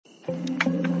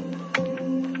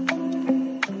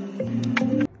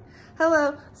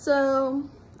Hello, so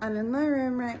I'm in my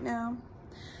room right now.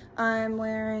 I'm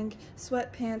wearing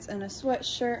sweatpants and a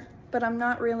sweatshirt, but I'm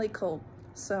not really cold,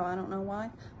 so I don't know why.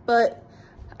 But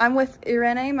I'm with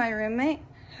Irene, my roommate.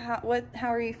 How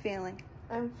are you feeling?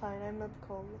 I'm fine, I'm not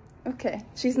cold. Okay,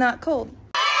 she's not cold.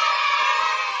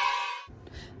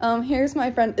 Here's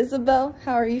my friend Isabel.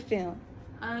 How are you feeling?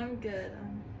 I'm good.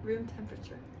 I'm room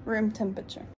temperature. Room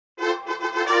temperature.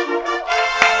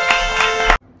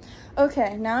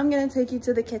 Okay, now I'm gonna take you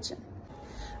to the kitchen.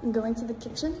 I'm going to the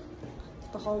kitchen.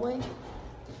 The hallway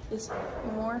is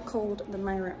more cold than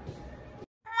my room.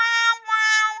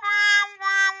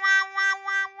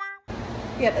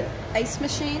 We have an ice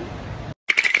machine.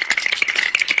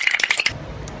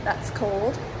 That's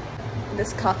cold.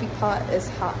 This coffee pot is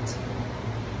hot.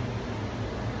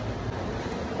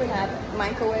 We have a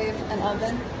microwave and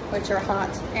oven, which are hot,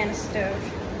 and a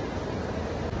stove.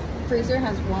 Freezer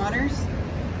has waters,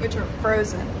 which are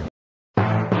frozen.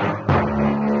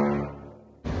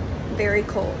 Very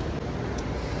cold.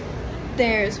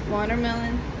 There's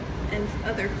watermelon and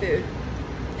other food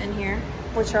in here,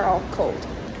 which are all cold.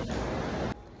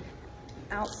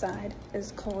 Outside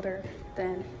is colder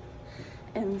than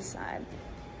inside.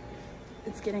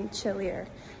 It's getting chillier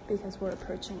because we're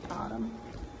approaching autumn.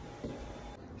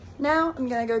 Now I'm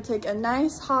gonna go take a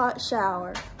nice hot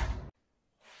shower.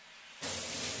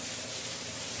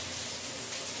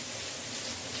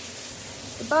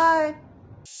 Goodbye.